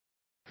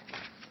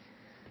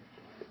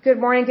Good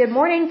morning, good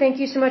morning. Thank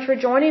you so much for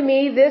joining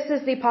me. This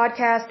is the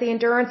podcast, The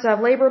Endurance of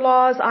Labor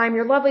Laws. I'm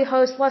your lovely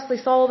host, Leslie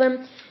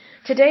Sullivan.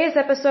 Today is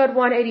episode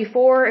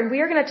 184, and we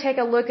are going to take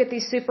a look at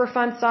these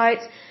Superfund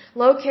sites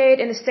located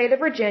in the state of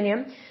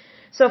Virginia.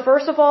 So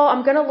first of all,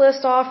 I'm going to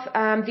list off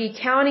the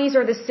counties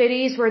or the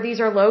cities where these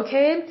are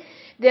located.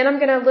 Then I'm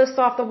going to list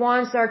off the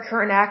ones that are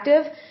current and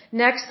active.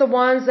 Next, the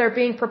ones that are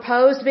being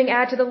proposed being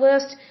added to the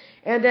list.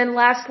 And then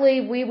lastly,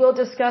 we will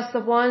discuss the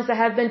ones that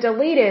have been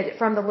deleted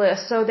from the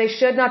list, so they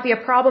should not be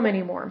a problem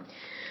anymore.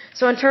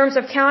 So in terms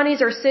of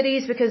counties or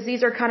cities, because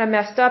these are kind of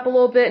messed up a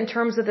little bit in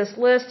terms of this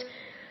list,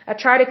 I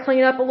try to clean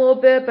it up a little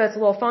bit, but it's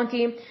a little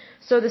funky.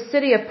 So the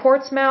city of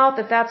Portsmouth,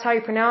 if that's how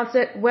you pronounce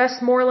it,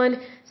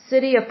 Westmoreland,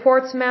 city of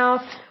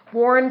Portsmouth,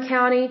 Warren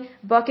County,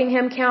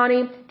 Buckingham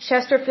County,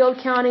 Chesterfield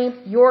County,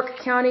 York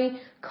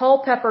County,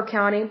 Culpeper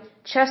County,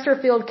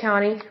 Chesterfield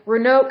County,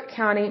 Roanoke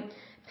County,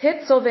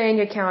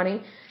 Pittsylvania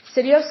County,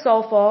 City of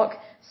Suffolk,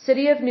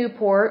 City of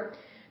Newport.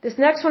 This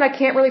next one I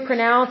can't really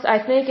pronounce. I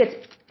think it's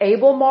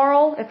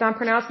Albemarle, if I'm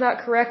pronouncing that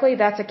correctly.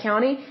 That's a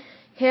county.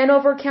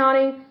 Hanover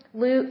County,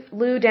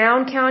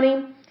 Loudoun County,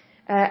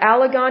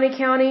 Allegheny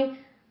County,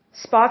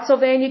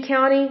 Spotsylvania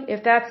County,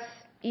 if that's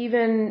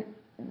even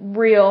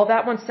real.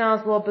 That one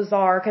sounds a little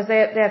bizarre because they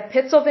have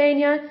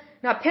Pittsylvania,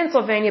 not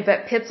Pennsylvania,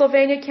 but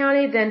Pittsylvania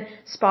County, then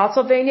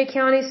Spotsylvania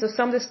County. So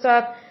some of this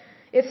stuff,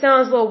 it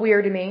sounds a little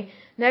weird to me.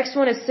 Next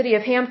one is City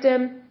of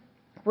Hampton,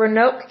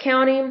 Roanoke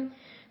County.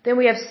 Then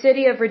we have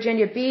City of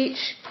Virginia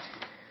Beach.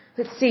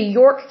 Let's see,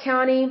 York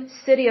County,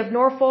 City of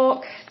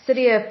Norfolk,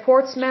 City of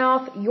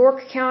Portsmouth, York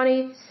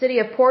County, City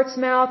of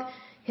Portsmouth,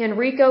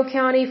 Henrico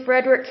County,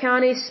 Frederick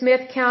County,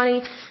 Smith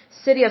County,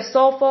 City of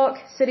Suffolk,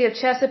 City of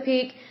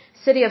Chesapeake,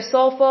 City of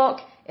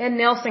Suffolk, and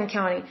Nelson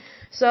County.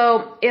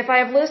 So if I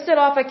have listed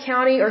off a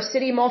county or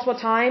city multiple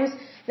times,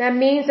 that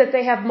means that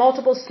they have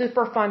multiple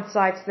Superfund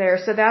sites there.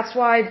 So that's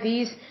why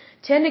these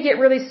tend to get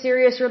really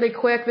serious really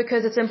quick,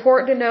 because it's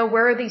important to know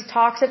where these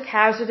toxic,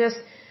 hazardous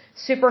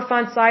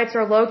Superfund sites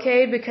are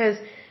located, because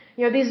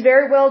these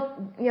very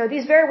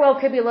well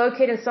could be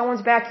located in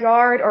someone's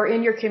backyard or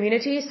in your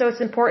community. So it's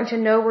important to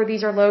know where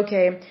these are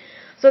located.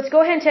 So let's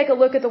go ahead and take a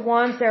look at the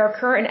ones that are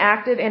current and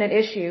active and an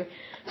issue.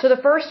 So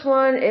the first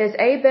one is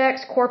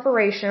Abex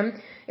Corporation.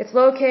 It's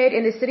located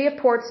in the city of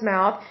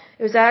Portsmouth.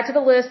 It was added to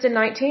the list in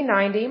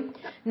 1990.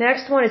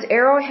 Next one is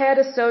Arrowhead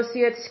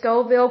Associates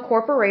Scoville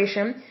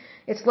Corporation.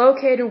 It's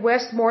located in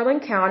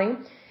Westmoreland County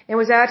and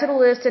was added to the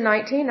list in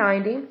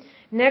 1990.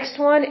 Next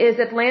one is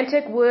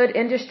Atlantic Wood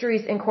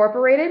Industries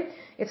Incorporated.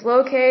 It's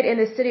located in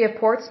the city of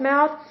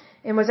Portsmouth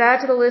and was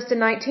added to the list in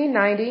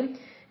 1990.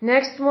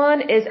 Next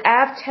one is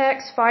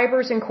Avtex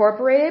Fibers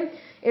Incorporated.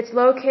 It's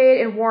located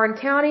in Warren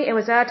County and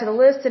was added to the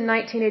list in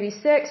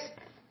 1986.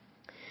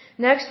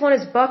 Next one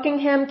is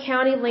Buckingham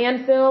County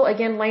Landfill.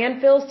 Again,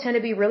 landfills tend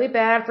to be really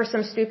bad for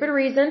some stupid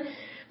reason.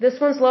 This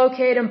one's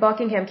located in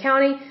Buckingham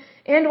County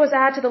and was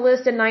added to the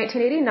list in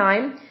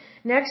 1989.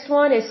 Next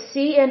one is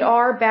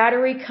C&R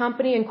Battery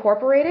Company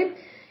Incorporated.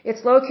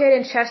 It's located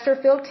in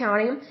Chesterfield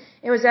County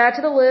and was added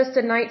to the list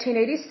in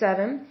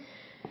 1987.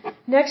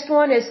 Next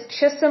one is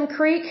Chisholm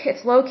Creek.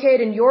 It's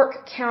located in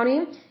York County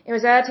and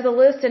was added to the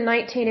list in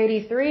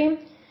 1983.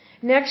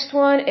 Next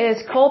one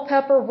is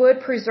Culpeper Wood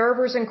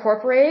Preservers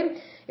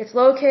Incorporated. It's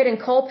located in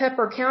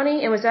Culpeper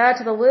County and was added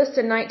to the list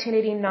in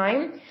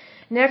 1989.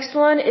 Next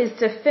one is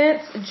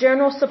Defense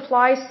General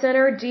Supply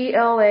Center,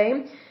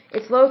 DLA.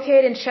 It's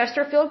located in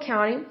Chesterfield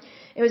County.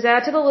 It was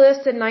added to the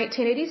list in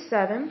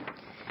 1987.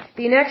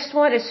 The next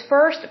one is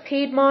First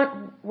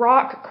Piedmont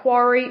Rock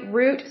Quarry,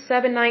 Route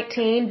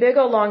 719, big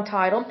old long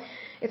title.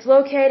 It's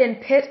located in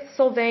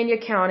Pittsylvania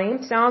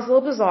County. Sounds a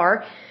little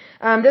bizarre.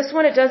 This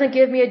one, it doesn't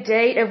give me a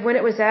date of when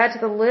it was added to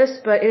the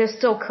list, but it is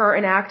still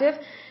current and active.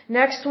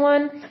 Next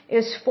one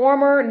is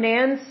former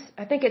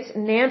I think it's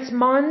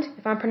Nansemond,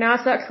 if I'm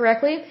pronouncing that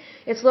correctly.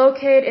 It's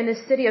located in the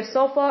city of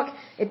Suffolk.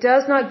 It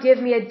does not give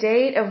me a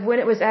date of when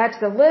it was added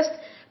to the list,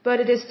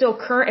 but it is still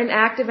current and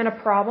active and a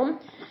problem.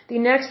 The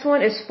next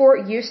one is Fort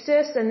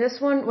Eustis, and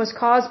this one was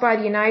caused by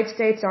the United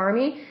States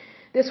Army.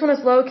 This one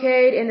is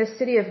located in the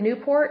city of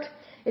Newport.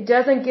 It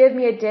doesn't give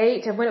me a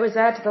date of when it was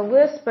added to the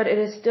list, but it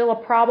is still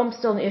a problem,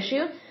 still an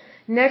issue.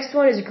 Next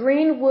one is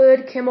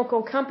Greenwood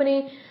Chemical Company.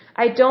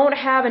 I don't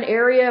have an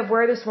area of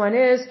where this one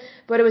is,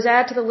 but it was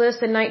added to the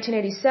list in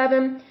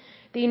 1987.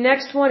 The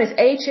next one is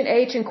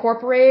H&H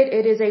Incorporated.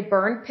 It is a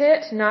burn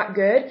pit, not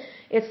good.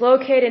 It's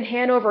located in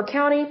Hanover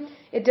County.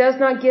 It does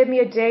not give me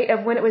a date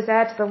of when it was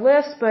added to the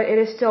list, but it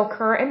is still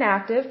current and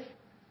active.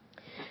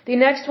 The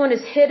next one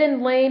is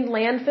Hidden Lane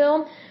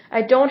Landfill.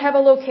 I don't have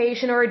a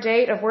location or a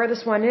date of where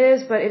this one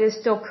is, but it is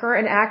still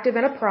current and active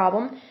and a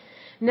problem.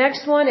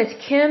 Next one is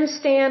Kim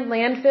Stand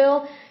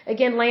Landfill.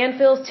 Again,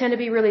 landfills tend to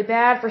be really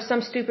bad for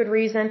some stupid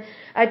reason.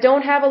 I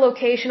don't have a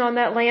location on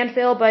that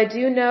landfill, but I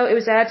do know it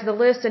was added to the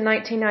list in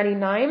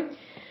 1999.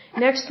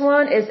 Next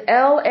one is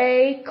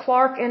L.A.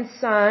 Clark &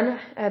 Son.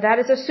 That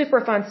is a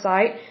Superfund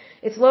site.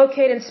 It's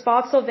located in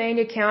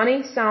Spotsylvania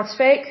County. Sounds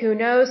fake. Who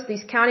knows?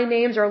 These county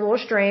names are a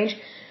little strange.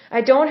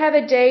 I don't have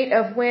a date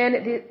of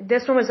when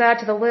this one was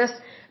added to the list,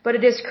 but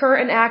it is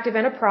current and active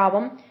and a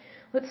problem.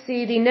 Let's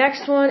see, the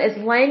next one is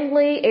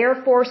Langley Air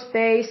Force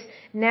Base,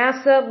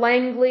 NASA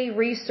Langley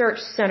Research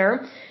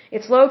Center.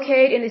 It's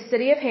located in the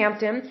city of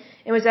Hampton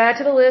and was added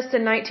to the list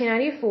in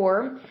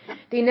 1994.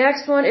 The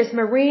next one is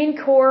Marine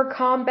Corps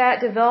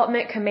Combat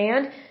Development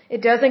Command.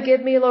 It doesn't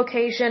give me a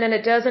location and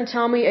it doesn't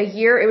tell me a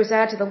year it was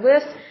added to the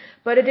list,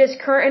 but it is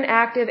current and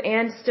active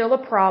and still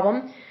a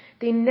problem.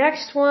 The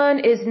next one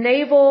is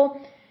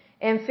Naval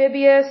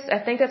Amphibious, I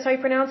think that's how you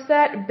pronounce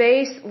that,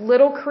 Base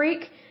Little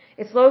Creek.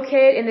 It's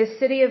located in the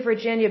city of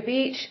Virginia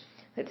Beach.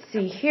 Let's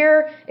see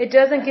here. It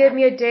doesn't give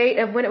me a date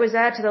of when it was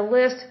added to the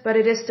list, but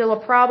it is still a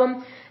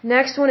problem.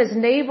 Next one is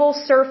Naval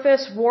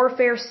Surface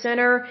Warfare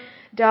Center,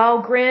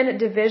 Dahlgren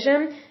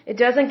Division. It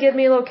doesn't give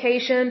me a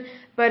location,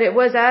 but it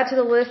was added to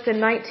the list in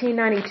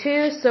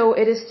 1992, so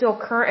it is still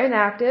current and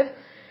active.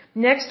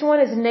 Next one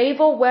is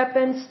Naval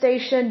Weapons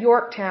Station,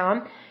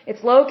 Yorktown.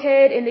 It's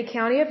located in the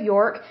county of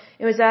York.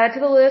 It was added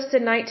to the list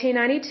in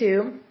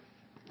 1992.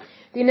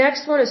 The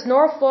next one is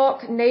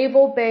Norfolk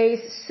Naval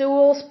Base,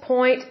 Sewell's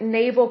Point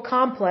Naval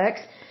Complex.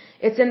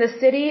 It's in the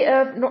city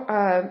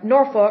of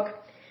Norfolk.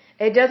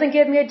 It doesn't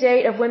give me a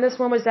date of when this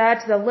one was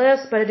added to the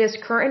list, but it is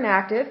current and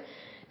active.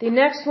 The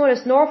next one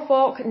is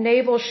Norfolk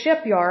Naval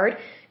Shipyard.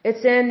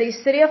 It's in the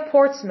city of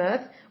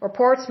Portsmouth, or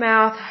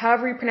Portsmouth,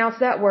 however you pronounce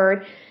that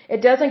word.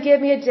 It doesn't give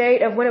me a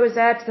date of when it was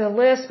added to the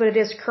list, but it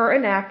is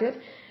current and active.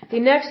 The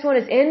next one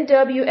is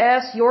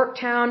NWS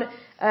Yorktown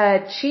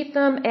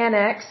Cheatham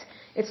Annex.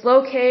 It's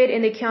located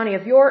in the county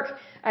of York.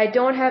 I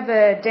don't have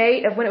a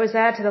date of when it was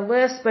added to the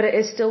list, but it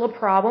is still a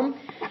problem.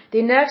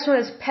 The next one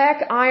is Peck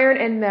Iron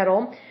and Metal.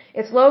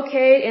 It's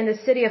located in the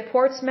city of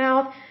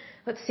Portsmouth.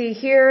 Let's see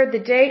here. The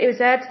date it was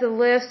added to the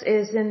list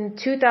is in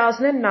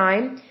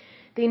 2009.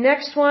 The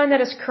next one that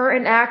is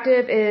current and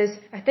active is,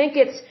 I think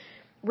it's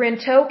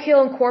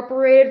Rentokill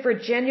Incorporated,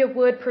 Virginia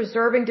Wood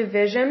Preserving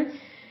Division.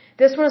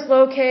 This one is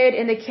located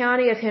in the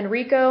county of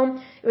Henrico.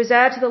 It was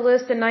added to the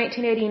list in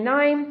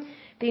 1989.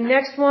 The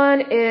next one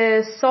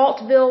is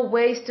Saltville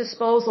Waste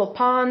Disposal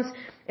Ponds.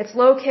 It's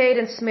located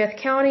in Smith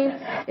County.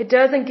 It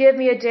doesn't give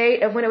me a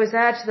date of when it was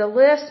added to the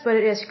list, but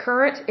it is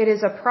current. It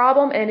is a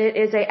problem, and it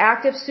is an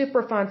active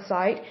Superfund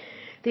site.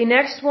 The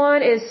next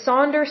one is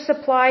Saunders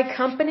Supply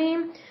Company.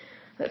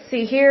 Let's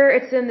see here.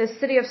 It's in the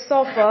city of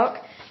Suffolk,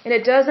 and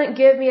it doesn't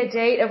give me a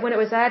date of when it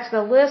was added to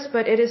the list,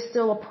 but it is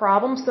still a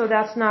problem, so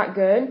that's not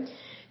good.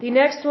 The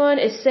next one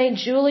is St.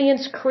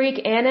 Julian's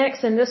Creek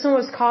Annex, and this one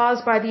was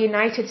caused by the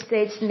United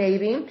States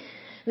Navy.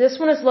 This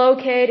one is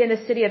located in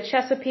the city of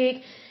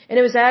Chesapeake, and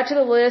it was added to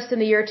the list in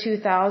the year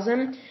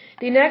 2000.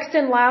 The next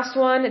and last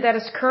one that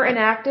is current and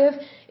active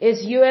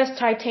is U.S.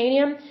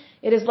 Titanium.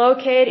 It is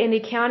located in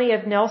the county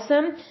of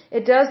Nelson.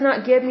 It does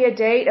not give me a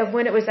date of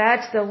when it was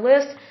added to the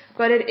list,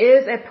 but it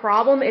is a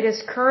problem. It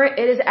is current,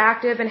 it is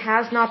active, and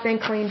has not been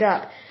cleaned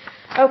up.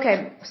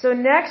 Okay, so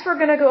next we're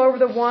going to go over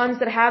the ones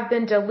that have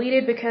been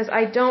deleted because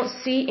I don't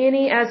see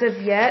any as of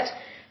yet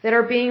that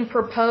are being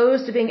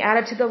proposed to being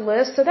added to the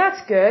list, so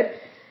that's good.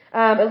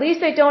 At least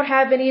they don't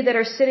have any that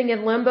are sitting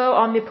in limbo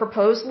on the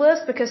proposed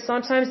list because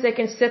sometimes they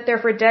can sit there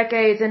for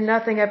decades and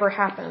nothing ever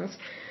happens.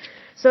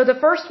 So the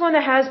first one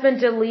that has been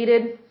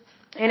deleted,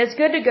 and it's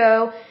good to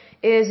go,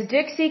 is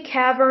Dixie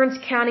Caverns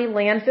County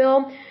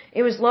Landfill.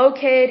 It was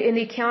located in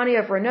the county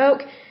of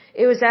Roanoke.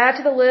 It was added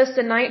to the list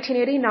in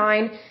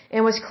 1989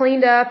 and was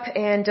cleaned up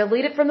and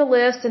deleted from the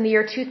list in the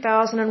year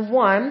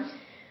 2001.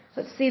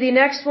 Let's see, the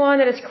next one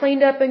that is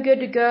cleaned up and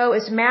good to go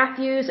is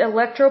Matthews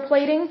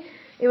Electroplating.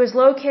 It was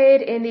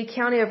located in the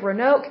county of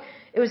Roanoke.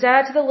 It was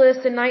added to the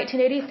list in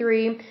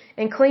 1983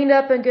 and cleaned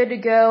up and good to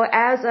go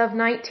as of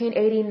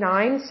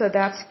 1989, so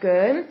that's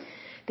good.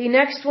 The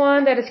next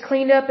one that is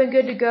cleaned up and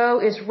good to go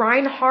is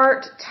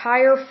Reinhardt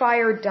Tire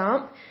Fire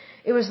Dump.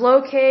 It was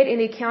located in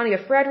the county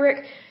of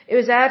Frederick. It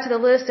was added to the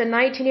list in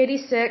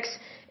 1986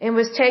 and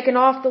was taken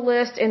off the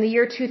list in the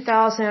year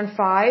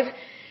 2005.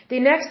 The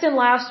next and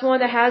last one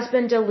that has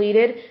been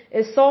deleted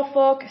is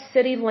Suffolk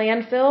City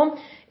Landfill.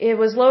 It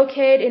was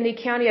located in the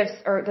county of,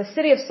 or the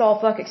city of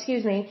Suffolk,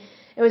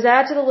 It was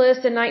added to the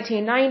list in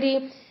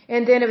 1990,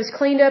 and then it was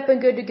cleaned up and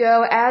good to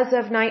go as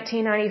of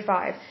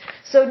 1995.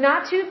 So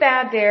not too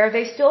bad there.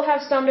 They still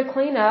have some to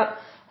clean up.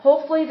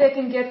 Hopefully they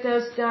can get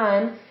those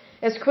done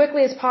as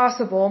quickly as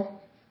possible.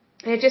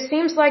 It just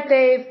seems like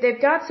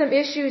they've got some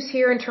issues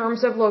here in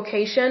terms of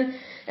location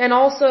and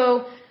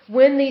also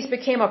when these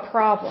became a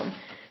problem.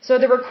 So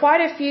there were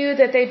quite a few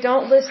that they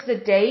don't list the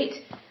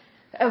date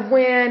of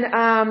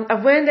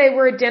when they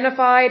were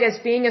identified as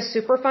being a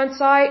Superfund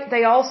site.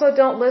 They also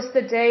don't list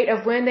the date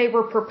of when they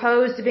were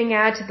proposed to being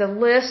added to the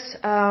list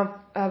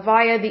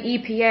via the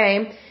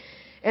EPA,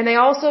 and they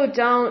also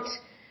don't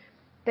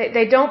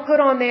put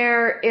on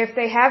there if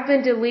they have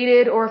been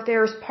deleted or if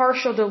there's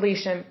partial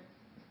deletion.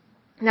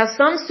 Now,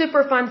 some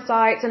Superfund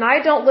sites, and I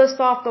don't list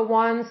off the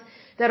ones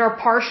that are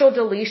partial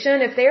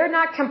deletion, if they are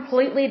not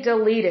completely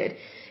deleted,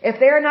 if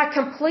they are not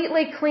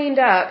completely cleaned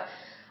up,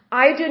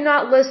 I do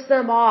not list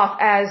them off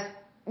as,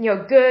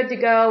 good to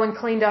go and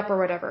cleaned up or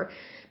whatever.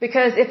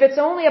 Because if it's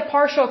only a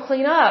partial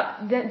cleanup,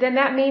 then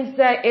that means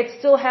that it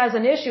still has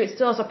an issue, it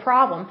still has a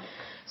problem.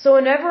 So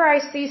whenever I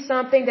see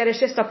something that is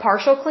just a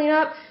partial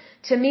cleanup,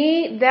 to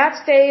me, that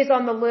stays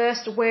on the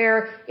list where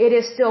it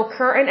is still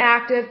current and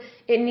active,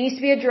 it needs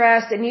to be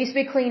addressed, it needs to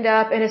be cleaned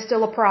up, and it's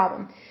still a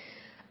problem.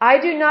 I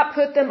do not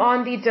put them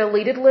on the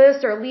deleted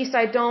list, or at least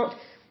I don't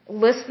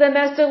list them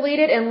as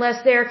deleted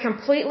unless they're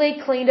completely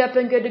cleaned up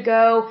and good to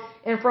go.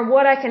 And from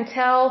what I can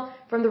tell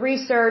from the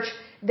research,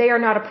 they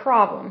are not a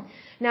problem.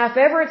 Now, if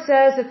ever it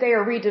says that they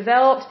are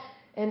redeveloped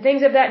and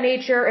things of that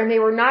nature and they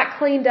were not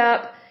cleaned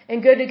up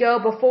and good to go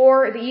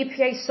before the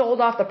EPA sold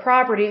off the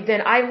property,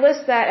 then I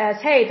list that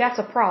as, hey, that's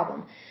a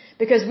problem.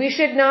 Because we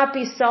should not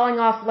be selling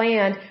off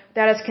land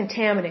that is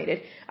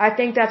contaminated. I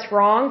think that's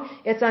wrong.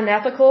 It's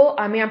unethical.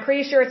 I mean, I'm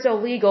pretty sure it's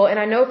illegal, and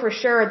I know for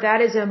sure that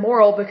is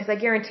immoral because I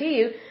guarantee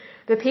you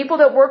the people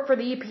that work for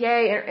the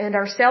EPA and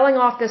are selling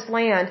off this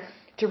land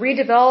to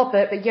redevelop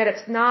it, but yet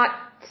it's not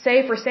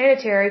safe or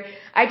sanitary,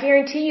 I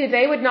guarantee you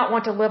they would not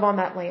want to live on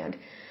that land.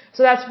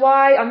 So that's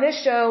why on this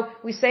show,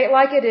 we say it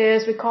like it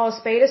is, we call a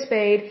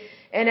spade,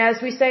 and as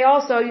we say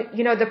also,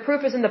 you know, the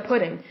proof is in the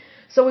pudding.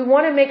 So we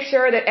want to make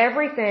sure that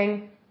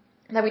everything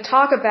that we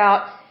talk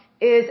about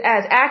is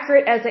as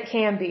accurate as it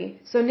can be.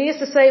 So needless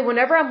to say,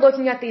 whenever I'm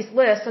looking at these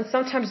lists, and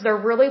sometimes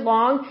they're really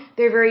long,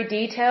 they're very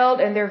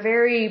detailed, and they're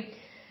very,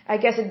 I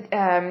guess,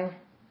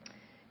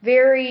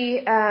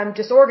 very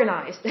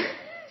disorganized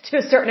to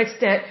a certain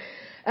extent,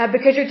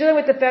 because you're dealing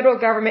with the federal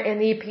government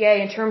and the EPA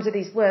in terms of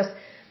these lists.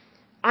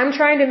 I'm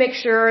trying to make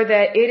sure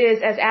that it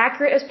is as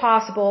accurate as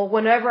possible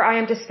whenever I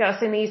am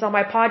discussing these on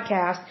my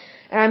podcast,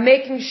 and I'm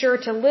making sure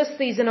to list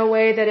these in a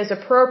way that is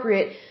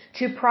appropriate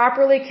to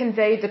properly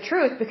convey the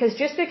truth, because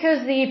just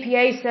because the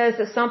EPA says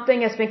that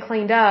something has been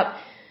cleaned up,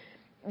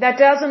 that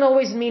doesn't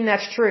always mean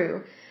that's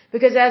true.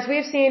 Because as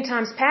we've seen in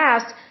times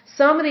past,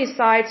 some of these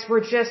sites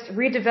were just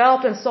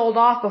redeveloped and sold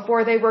off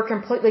before they were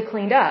completely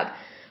cleaned up.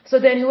 So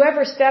then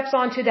whoever steps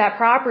onto that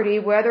property,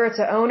 whether it's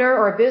an owner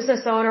or a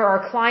business owner or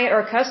a client or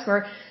a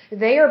customer,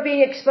 they are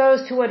being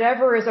exposed to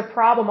whatever is a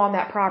problem on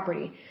that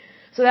property.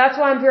 So that's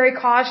why I'm very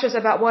cautious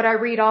about what I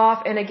read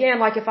off. And again,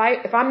 like if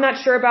I'm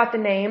not sure about the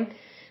name,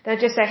 then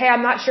I just say, hey,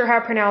 I'm not sure how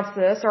to pronounce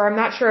this, or I'm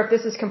not sure if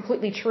this is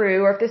completely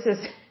true, or if this is,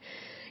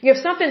 you know,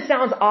 if something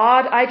sounds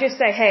odd, I just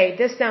say, hey,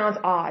 this sounds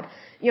odd.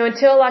 You know,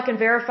 until I can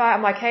verify,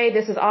 I'm like, hey,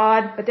 this is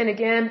odd. But then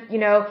again, you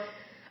know,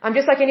 I'm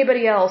just like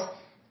anybody else.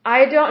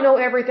 I don't know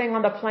everything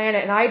on the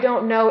planet, and I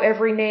don't know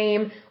every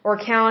name or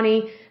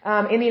county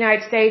in the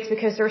United States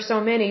because there's so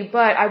many.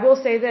 But I will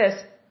say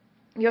this,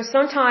 you know,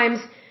 sometimes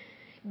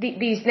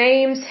these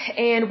names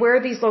and where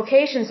these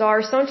locations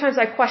are, sometimes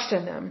I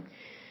question them.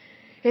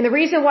 And the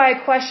reason why I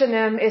question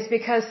them is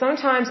because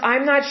sometimes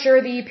I'm not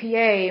sure the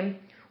EPA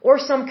or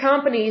some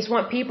companies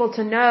want people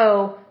to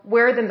know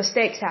where the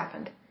mistakes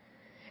happened.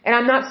 And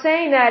I'm not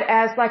saying that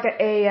as like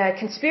a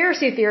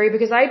conspiracy theory,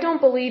 because I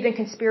don't believe in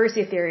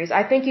conspiracy theories.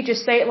 I think you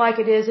just say it like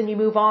it is and you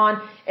move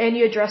on and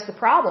you address the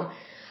problem.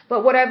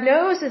 But what I've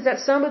noticed is that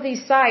some of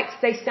these sites,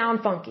 they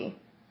sound funky.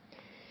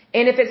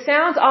 And if it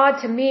sounds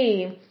odd to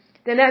me,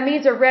 then that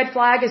means a red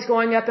flag is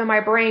going up in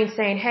my brain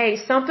saying, hey,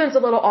 something's a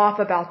little off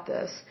about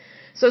this.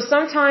 So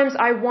sometimes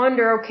I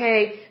wonder,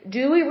 okay,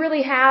 do we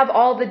really have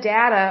all the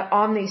data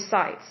on these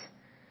sites?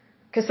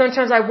 Because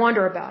sometimes I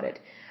wonder about it.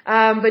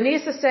 But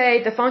needless to say,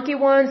 the funky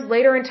ones,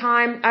 later in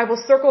time, I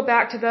will circle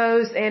back to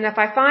those, and if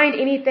I find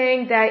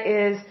anything that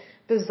is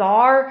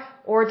bizarre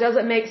or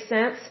doesn't make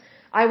sense,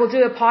 I will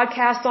do a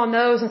podcast on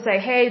those and say,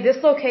 hey, this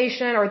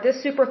location or this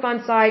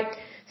Superfund site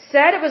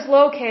said it was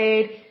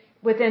located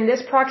within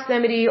this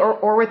proximity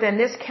or within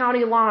this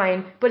county line,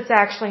 but it's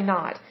actually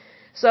not.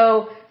 So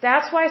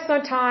that's why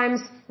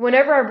sometimes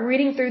whenever I'm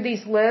reading through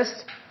these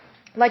lists,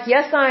 like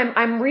yes,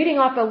 I'm reading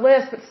off a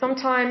list, but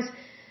sometimes,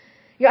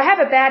 you know, I have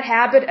a bad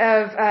habit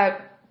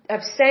of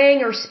saying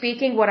or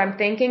speaking what I'm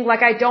thinking.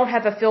 Like I don't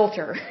have a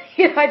filter.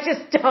 You know, I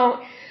just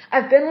don't.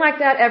 I've been like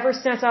that ever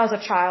since I was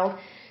a child,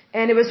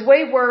 and it was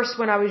way worse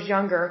when I was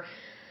younger.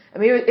 I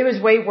mean, it was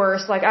way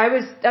worse. Like I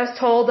was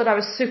told that I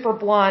was super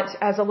blunt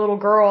as a little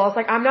girl. I was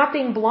like, I'm not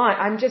being blunt.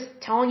 I'm just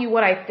telling you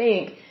what I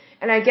think.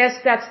 And I guess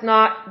that's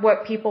not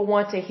what people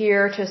want to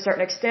hear to a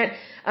certain extent.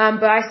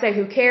 But I say,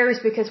 who cares?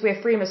 Because we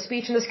have freedom of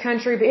speech in this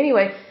country. But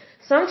anyway,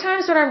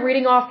 sometimes when I'm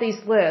reading off these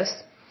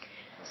lists,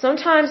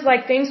 sometimes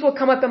like things will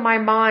come up in my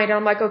mind and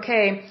I'm like,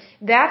 okay,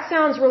 that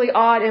sounds really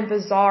odd and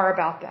bizarre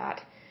about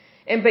that.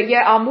 But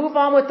yeah, I'll move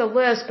on with the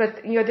list,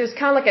 but you know, there's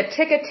kind of like a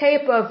ticket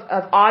tape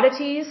of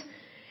oddities.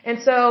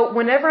 And so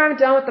whenever I'm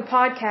done with the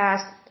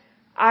podcast,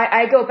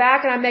 I go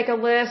back and I make a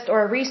list or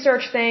I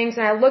research things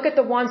and I look at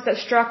the ones that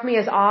struck me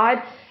as odd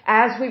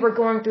as we were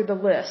going through the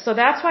list. So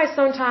that's why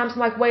sometimes I'm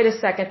like, wait a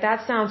second,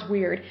 that sounds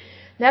weird.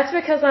 That's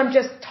because I'm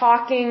just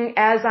talking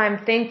as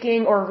I'm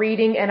thinking or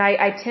reading, and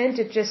I tend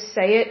to just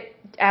say it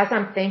as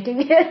I'm thinking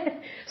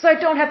it. So I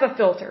don't have a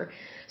filter.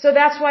 So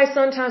that's why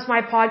sometimes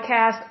my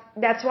podcast,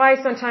 that's why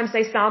sometimes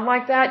they sound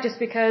like that, just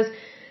because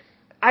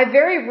I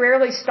very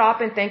rarely stop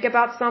and think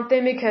about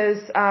something because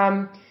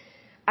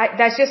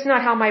that's just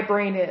not how my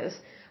brain is.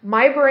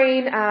 My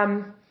brain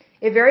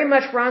It very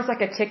much runs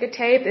like a ticker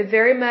tape. It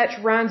very much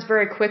runs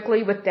very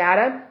quickly with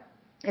data.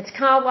 It's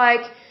kind of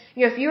like,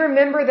 if you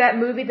remember that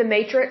movie, The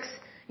Matrix,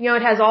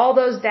 it has all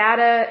those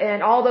data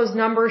and all those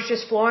numbers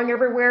just flowing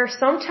everywhere.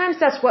 Sometimes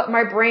that's what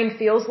my brain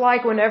feels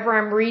like whenever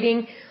I'm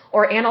reading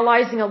or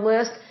analyzing a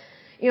list.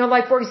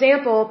 Like for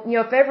example,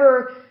 if ever,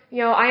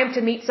 I am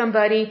to meet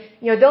somebody,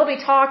 they'll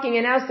be talking,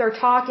 and as they're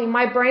talking,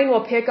 my brain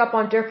will pick up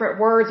on different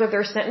words of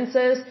their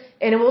sentences,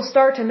 and it will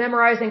start to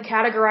memorize and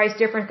categorize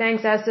different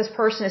things as this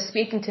person is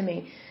speaking to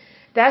me.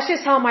 That's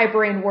just how my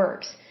brain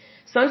works.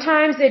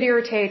 Sometimes it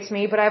irritates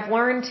me, but I've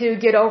learned to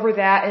get over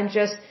that and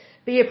just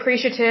be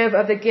appreciative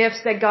of the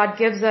gifts that God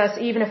gives us,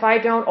 even if I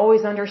don't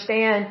always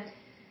understand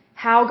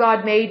how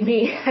God made me.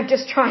 I'm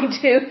just trying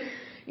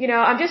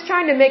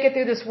to make it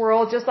through this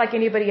world just like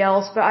anybody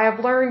else, but I have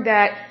learned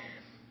that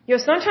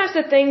sometimes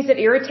the things that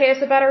irritate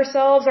us about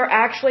ourselves are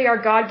actually our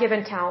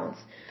God-given talents.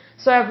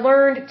 So I've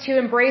learned to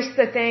embrace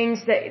the things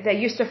that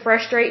used to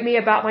frustrate me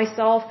about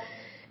myself,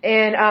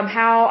 and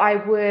how I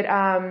would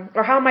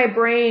or how my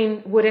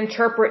brain would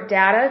interpret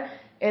data,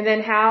 and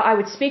then how I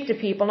would speak to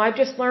people. And I've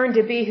just learned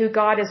to be who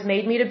God has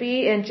made me to be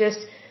and just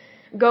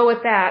go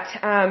with that.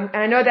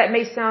 And I know that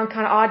may sound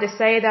kind of odd to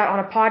say that on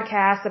a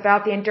podcast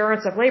about the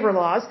endurance of labor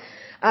laws,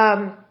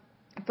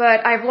 but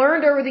I've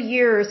learned over the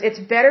years it's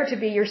better to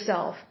be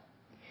yourself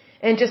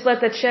and just let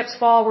the chips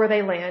fall where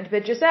they land.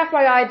 But just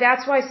FYI,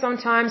 that's why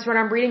sometimes when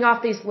I'm reading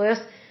off these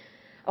lists,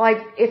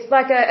 it's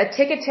like a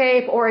ticket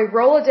tape or a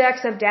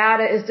Rolodex of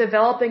data is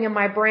developing in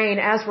my brain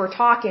as we're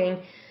talking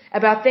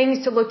about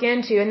things to look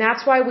into, and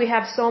that's why we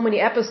have so many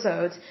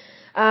episodes.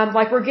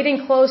 We're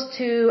getting close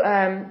to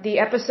the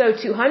episode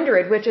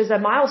 200, which is a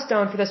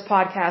milestone for this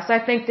podcast. I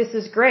think this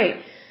is great.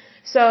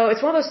 So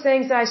it's one of those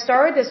things that I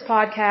started this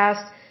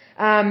podcast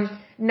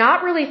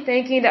not really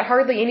thinking that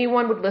hardly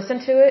anyone would listen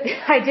to it.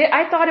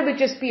 I thought it would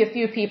just be a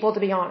few people, to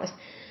be honest.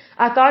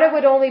 I thought it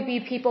would only be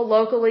people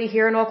locally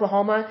here in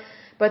Oklahoma.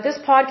 But this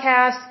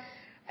podcast,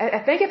 I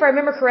think if I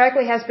remember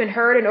correctly, has been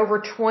heard in over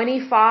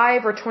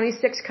 25 or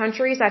 26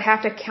 countries. I'd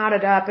have to count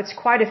it up. It's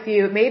quite a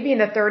few, maybe in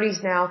the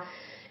 30s now,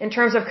 in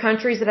terms of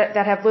countries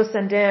that have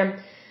listened in.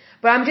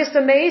 But I'm just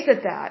amazed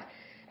at that.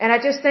 And I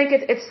just think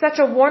it's such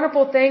a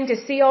wonderful thing to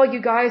see all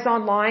you guys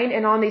online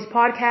and on these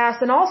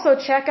podcasts, and also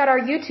check out our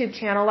YouTube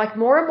channel. Like,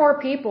 more and more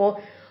people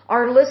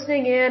are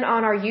listening in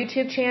on our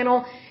YouTube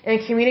channel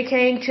and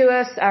communicating to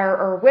us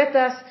or with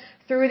us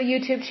through the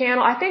YouTube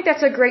channel. I think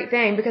that's a great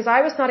thing, because I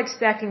was not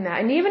expecting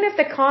that. And even if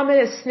the comment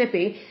is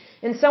snippy,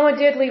 and someone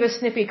did leave a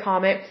snippy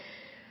comment,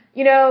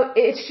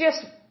 it's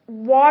just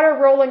water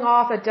rolling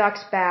off a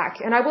duck's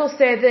back. And I will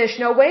say this,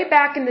 way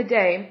back in the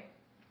day,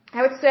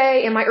 I would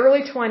say in my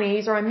early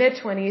 20s or my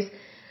mid-20s,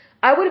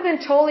 I would have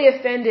been totally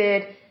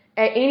offended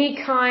at any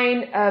kind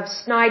of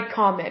snide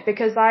comment,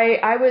 because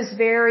I was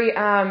very,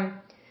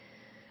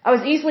 I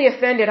was easily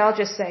offended, I'll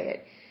just say it.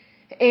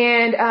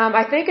 And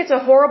I think it's a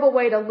horrible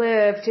way to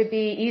live, to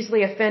be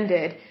easily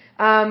offended.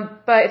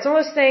 But it's one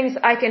of those things,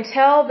 I can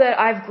tell that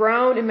I've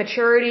grown in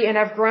maturity and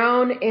I've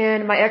grown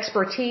in my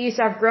expertise,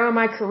 I've grown in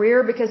my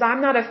career, because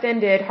I'm not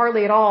offended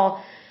hardly at all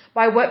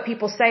by what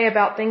people say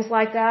about things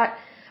like that.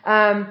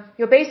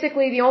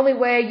 Basically the only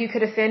way you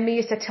could offend me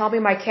is to tell me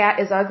my cat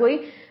is ugly.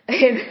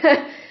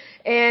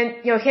 And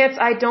hence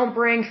I don't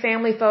bring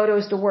family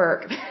photos to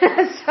work.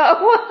 So,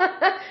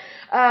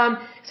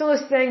 some of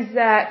those things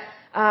that,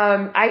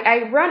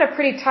 I run a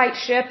pretty tight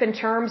ship in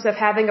terms of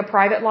having a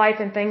private life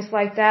and things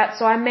like that.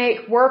 So I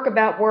make work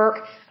about work.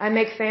 I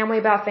make family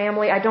about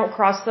family. I don't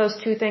cross those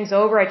two things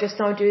over. I just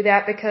don't do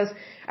that, because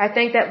I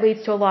think that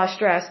leads to a lot of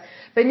stress.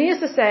 But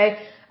needless to say,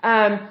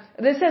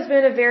 this has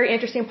been a very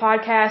interesting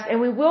podcast, and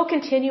we will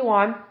continue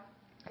on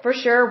for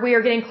sure. We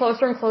are getting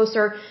closer and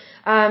closer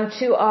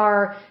to our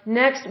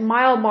next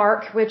mile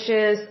mark, which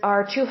is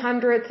our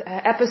 200th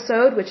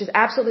episode, which is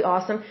absolutely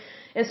awesome.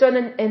 And so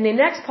in the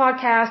next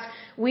podcast,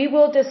 we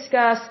will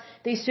discuss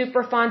the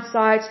Superfund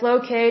sites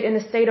located in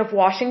the state of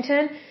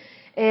Washington.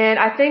 And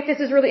I think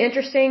this is really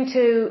interesting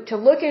to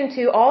look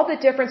into all the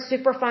different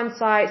Superfund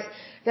sites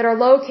that are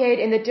located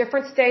in the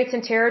different states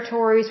and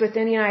territories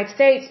within the United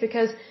States,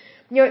 because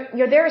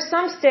there are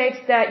some states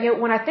that,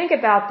 when I think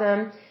about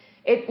them,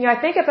 I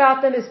think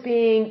about them as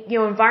being,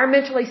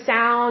 environmentally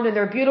sound, and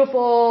they're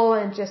beautiful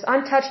and just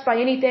untouched by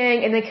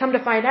anything. And then come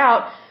to find out,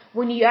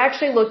 when you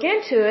actually look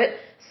into it,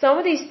 some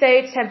of these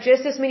states have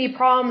just as many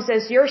problems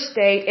as your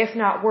state, if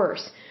not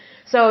worse.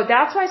 So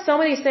that's why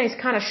some of these things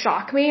kind of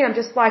shock me. I'm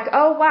just like,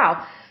 oh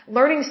wow,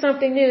 learning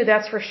something new,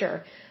 that's for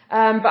sure.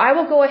 But I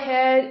will go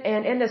ahead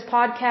and end this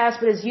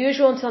podcast. But as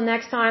usual, until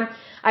next time,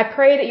 I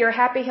pray that you're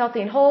happy,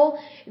 healthy, and whole,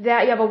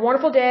 that you have a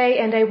wonderful day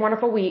and a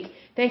wonderful week.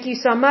 Thank you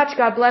so much.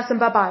 God bless, and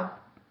bye-bye.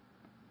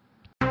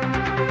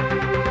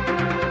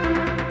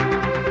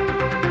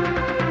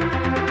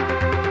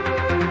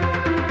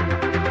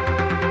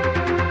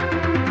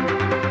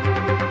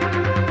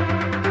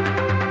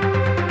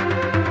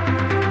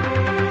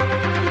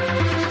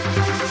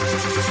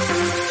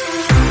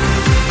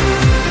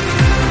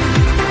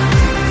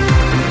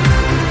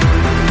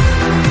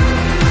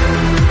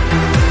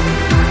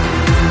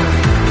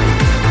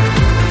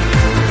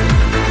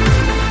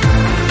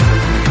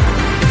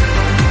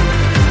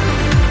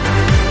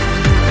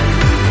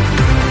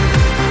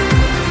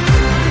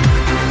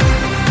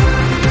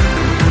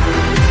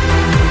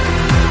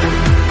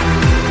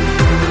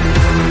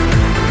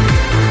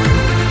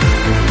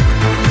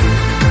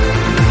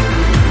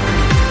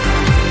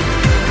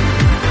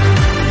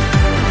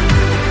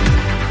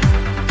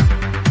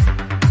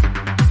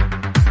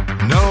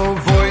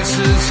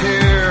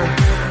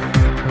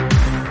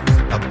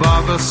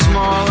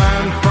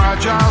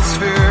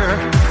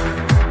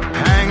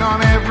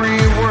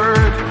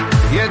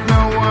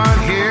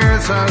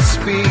 hears us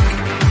speak.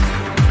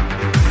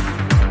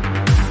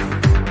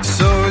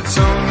 So it's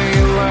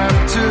only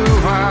left to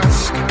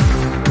ask,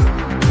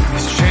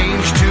 is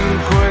change too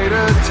great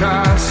a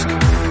task?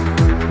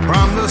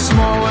 From the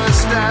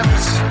smallest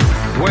steps,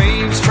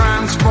 waves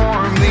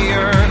transform the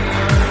earth.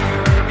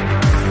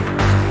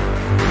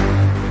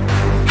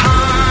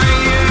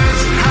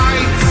 Highest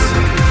heights,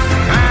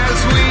 as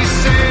we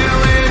sail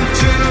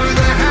into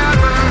the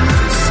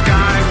heavens,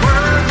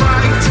 skyward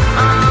light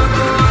of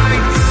the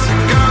lights,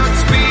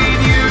 Godspeed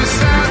you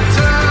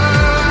satellites.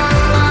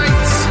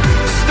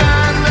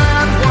 Stand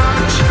and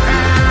watch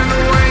and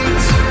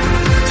wait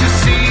to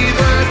see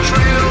the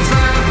trails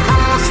that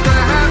cross the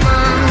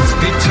heavens.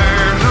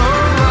 Eternal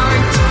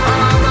light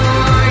of the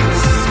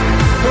lights,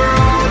 we're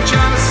all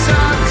just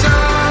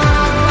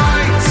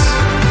satellites.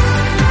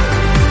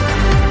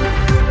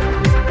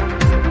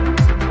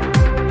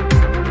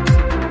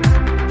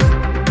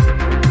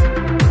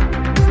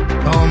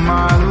 Oh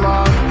my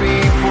love, be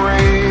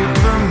brave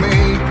for me.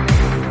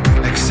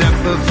 Accept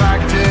the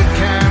fact it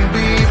can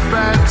be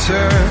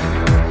better.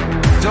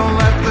 Don't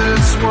let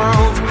this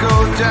world go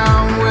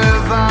down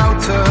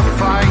without a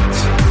fight.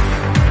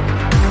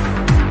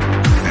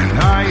 And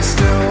I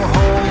still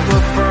hold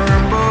a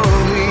firm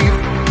belief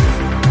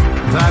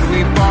that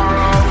we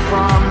borrow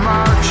from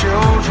our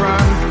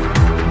children,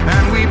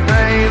 and we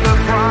pay the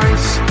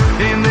price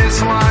in this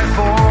life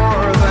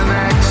or the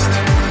next.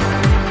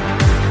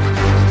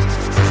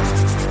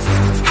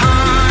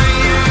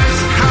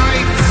 Highest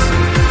heights,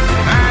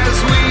 as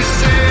we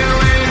sail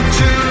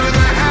into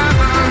the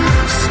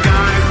heavens,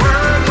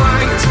 skyward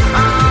light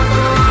of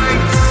the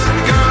lights,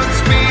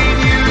 Godspeed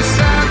you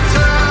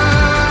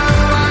satellites.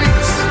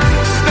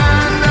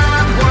 Stand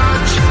and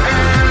watch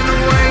and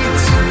wait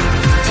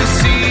to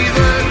see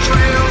the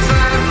trails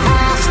that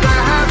cross the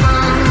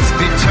heavens.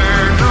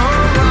 Eternal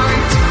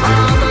light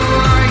of the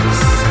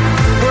lights,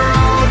 we're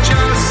all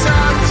just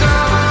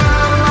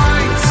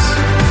satellites.